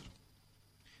here,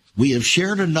 we have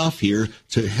shared enough here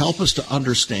to help us to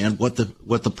understand what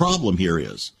the problem here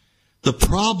is. The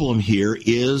problem here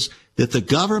is that the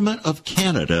government of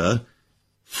Canada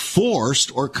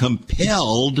forced or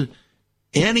compelled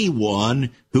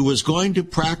anyone who was going to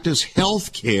practice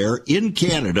health care in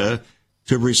Canada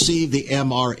to receive the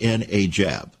mRNA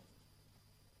jab.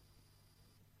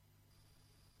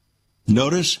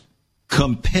 Notice,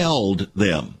 compelled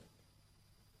them.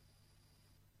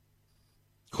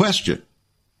 Question: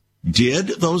 did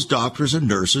those doctors and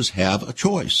nurses have a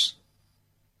choice?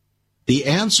 The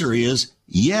answer is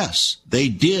yes, they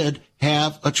did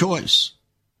have a choice.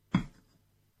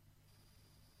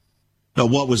 Now,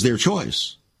 what was their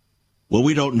choice? Well,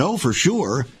 we don't know for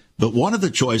sure, but one of the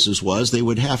choices was they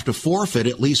would have to forfeit,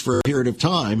 at least for a period of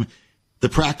time, the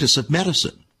practice of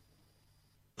medicine.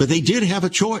 But they did have a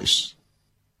choice.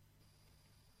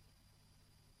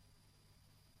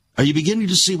 Are you beginning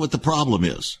to see what the problem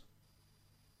is?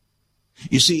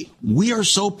 You see, we are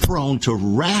so prone to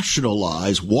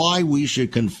rationalize why we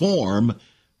should conform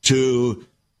to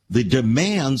the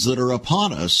demands that are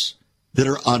upon us, that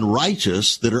are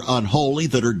unrighteous, that are unholy,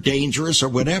 that are dangerous, or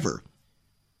whatever,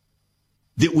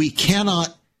 that we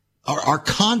cannot, our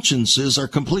consciences are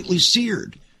completely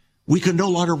seared. We can no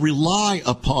longer rely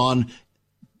upon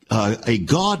a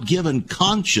God-given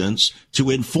conscience to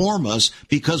inform us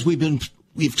because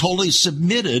we've totally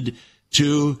submitted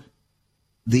to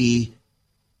the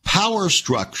power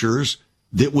structures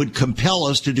that would compel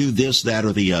us to do this, that,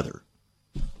 or the other.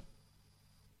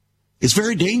 It's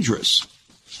very dangerous.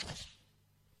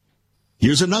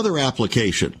 Here's another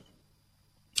application.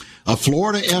 A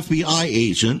Florida FBI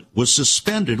agent was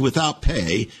suspended without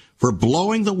pay for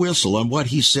blowing the whistle on what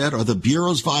he said are the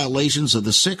Bureau's violations of the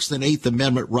 6th and 8th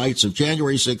Amendment rights of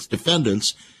January 6th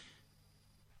defendants.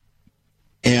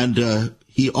 And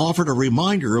he offered a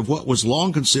reminder of what was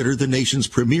long considered the nation's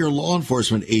premier law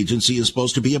enforcement agency is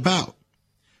supposed to be about.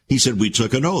 He said, we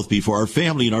took an oath before our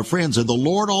family and our friends and the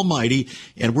Lord Almighty,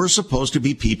 and we're supposed to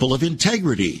be people of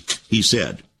integrity, he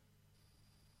said.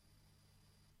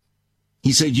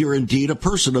 He said, you're indeed a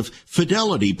person of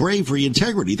fidelity, bravery,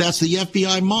 integrity. That's the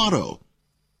FBI motto.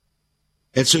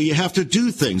 And so you have to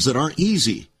do things that aren't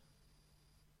easy.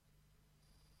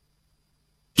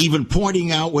 Even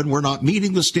pointing out when we're not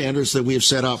meeting the standards that we have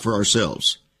set out for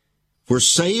ourselves. For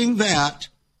saying that,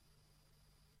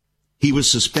 he was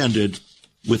suspended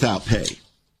without pay.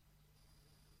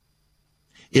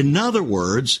 In other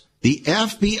words, the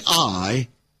FBI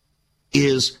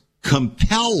is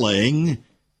compelling,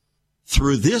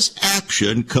 through this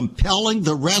action, compelling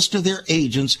the rest of their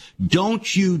agents,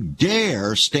 don't you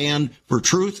dare stand for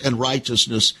truth and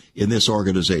righteousness in this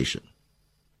organization.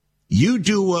 You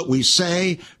do what we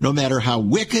say, no matter how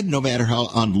wicked, no matter how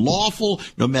unlawful,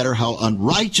 no matter how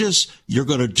unrighteous, you're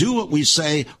going to do what we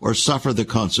say or suffer the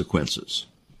consequences.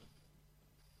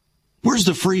 Where's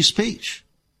the free speech?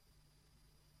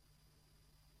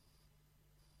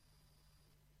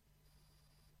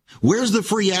 Where's the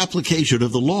free application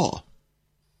of the law?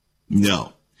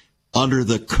 No. Under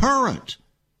the current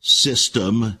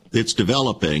system that's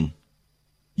developing,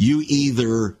 you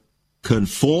either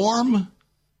conform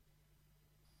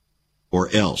or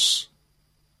else.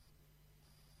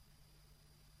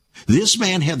 This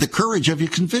man had the courage of his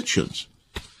convictions.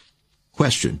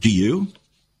 Question, do you?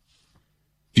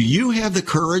 Do you have the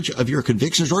courage of your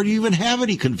convictions, or do you even have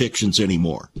any convictions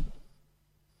anymore?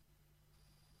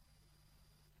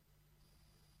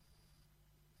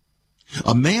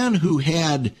 A man who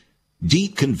had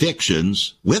deep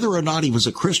convictions, whether or not he was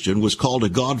a Christian, was called a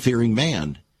God-fearing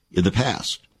man in the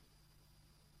past.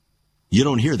 You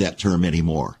don't hear that term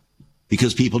anymore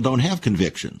because people don't have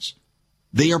convictions.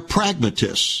 They are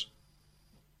pragmatists.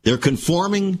 They're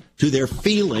conforming to their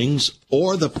feelings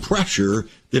or the pressure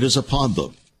that is upon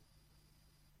them.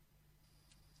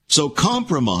 So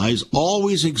compromise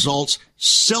always exalts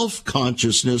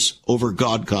self-consciousness over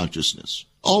God consciousness.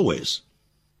 Always.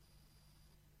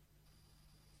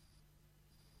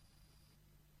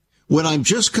 When I'm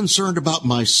just concerned about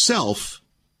myself,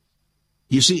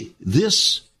 you see,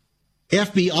 this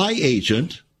FBI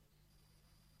agent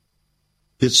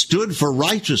that stood for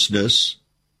righteousness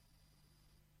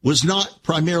was not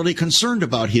primarily concerned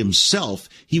about himself.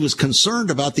 He was concerned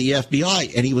about the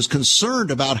FBI, and he was concerned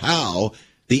about how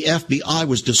the FBI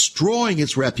was destroying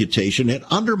its reputation and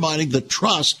undermining the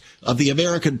trust of the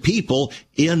American people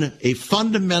in a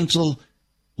fundamental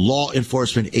law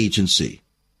enforcement agency.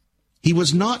 He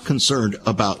was not concerned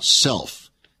about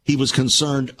self. He was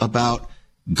concerned about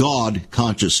God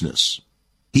consciousness.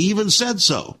 He even said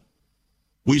so.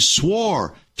 We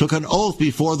swore, took an oath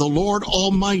before the Lord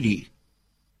Almighty.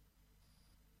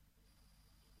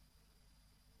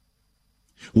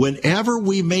 Whenever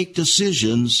we make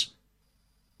decisions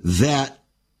that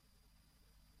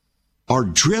are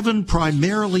driven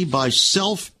primarily by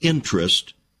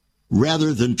self-interest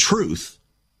rather than truth,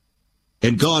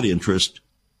 and God interest,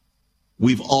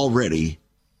 we've already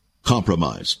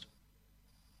compromised.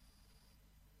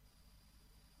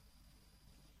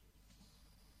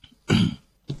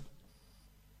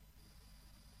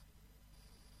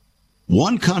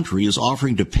 One country is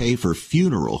offering to pay for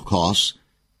funeral costs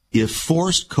if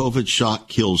forced COVID shot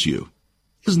kills you.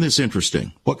 Isn't this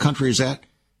interesting? What country is that?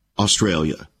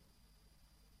 Australia.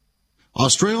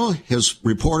 Australia has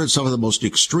reported some of the most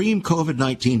extreme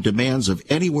COVID-19 demands of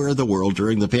anywhere in the world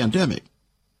during the pandemic.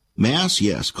 Masks,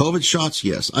 yes. COVID shots,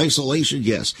 yes. Isolation,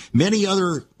 yes. Many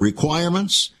other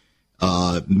requirements,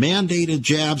 mandated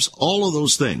jabs, all of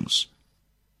those things.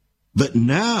 But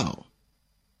now,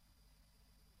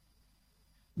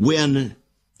 when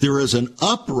there is an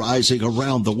uprising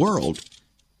around the world,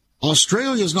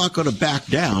 Australia is not going to back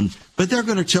down, but they're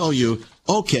going to tell you,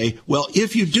 okay, well,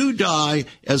 if you do die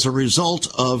as a result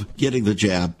of getting the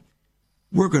jab,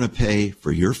 we're going to pay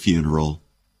for your funeral.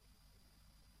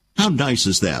 How nice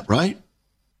is that, right?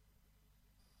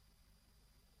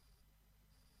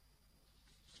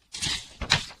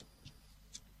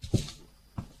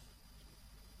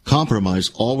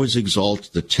 Compromise always exalts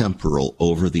the temporal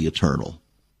over the eternal.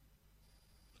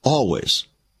 Always.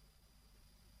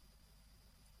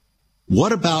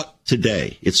 What about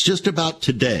today? It's just about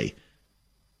today.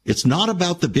 It's not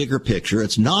about the bigger picture.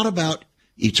 It's not about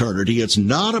eternity. It's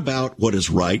not about what is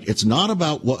right. It's not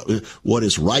about what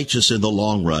is righteous in the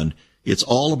long run. It's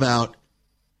all about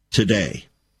today.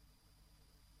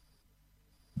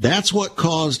 That's what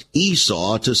caused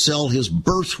Esau to sell his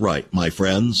birthright, my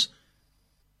friends.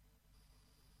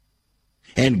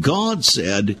 And God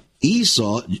said,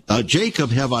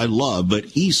 Jacob have I loved,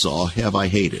 but Esau have I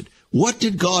hated. What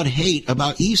did God hate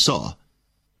about Esau?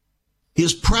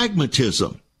 His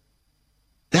pragmatism.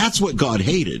 That's what God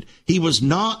hated. He was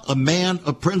not a man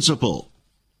of principle.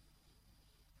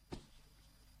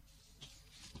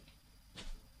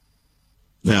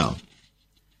 Now,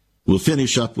 we'll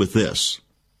finish up with this.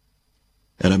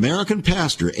 An American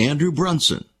pastor, Andrew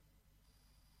Brunson,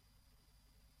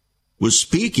 was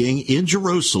speaking in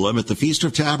Jerusalem at the Feast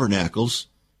of Tabernacles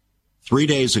 3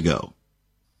 days ago.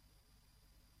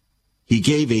 He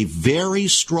gave a very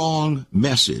strong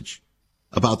message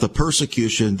about the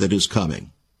persecution that is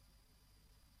coming.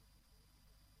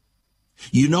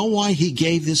 You know why he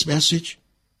gave this message?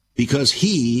 Because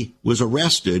he was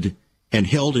arrested and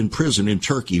held in prison in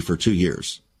Turkey for 2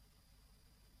 years.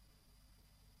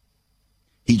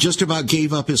 He just about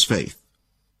gave up his faith.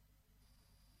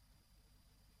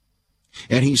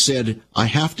 And he said, I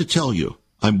have to tell you,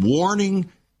 I'm warning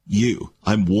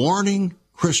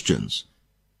Christians,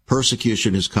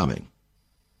 persecution is coming.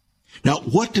 Now,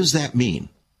 what does that mean?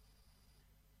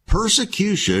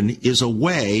 Persecution is a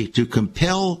way to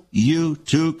compel you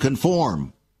to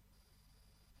conform.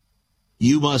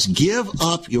 You must give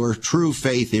up your true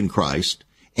faith in Christ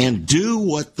and do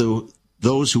what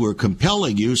those who are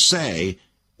compelling you say,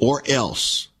 or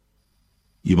else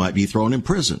you might be thrown in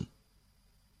prison.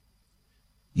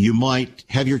 You might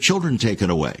have your children taken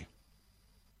away.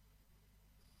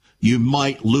 You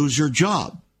might lose your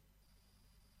job.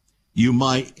 You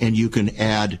might, and you can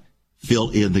add, fill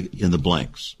in the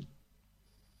blanks.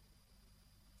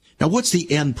 Now, what's the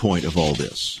end point of all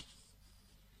this?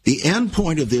 The end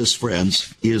point of this,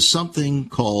 friends, is something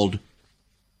called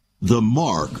the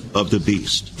mark of the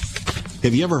beast.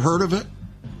 Have you ever heard of it?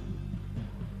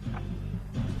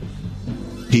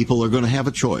 People are going to have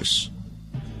a choice.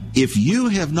 If you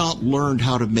have not learned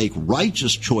how to make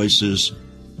righteous choices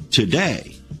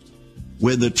today,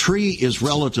 when the tree is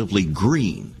relatively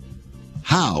green,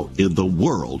 how in the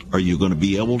world are you going to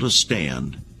be able to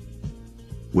stand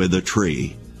when the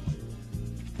tree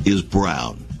is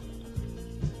brown?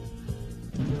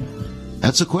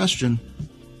 That's a question.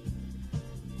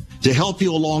 To help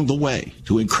you along the way,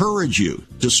 to encourage you,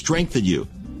 to strengthen you,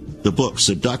 the book,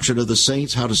 Seduction of the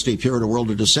Saints, How to Stay Pure in a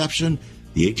World of Deception,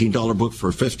 the $18 book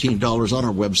for $15 on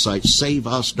our website,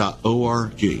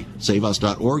 saveus.org.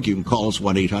 Saveus.org. You can call us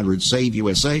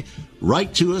 1-800-SAVE-USA.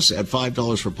 Write to us at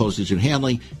 $5 for postage and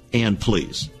handling. And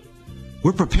please,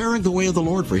 we're preparing the way of the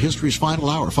Lord for history's final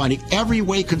hour, finding every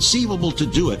way conceivable to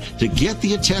do it, to get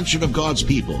the attention of God's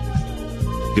people.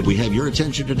 Did we have your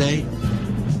attention today?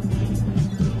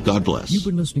 God bless. You've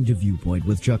been listening to Viewpoint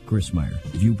with Chuck Christmeyer.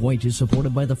 Viewpoint is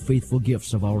supported by the faithful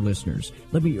gifts of our listeners.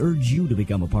 Let me urge you to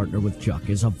become a partner with Chuck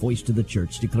as a voice to the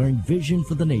church, declaring vision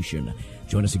for the nation.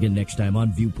 Join us again next time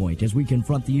on Viewpoint as we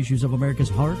confront the issues of America's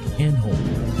heart and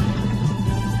home.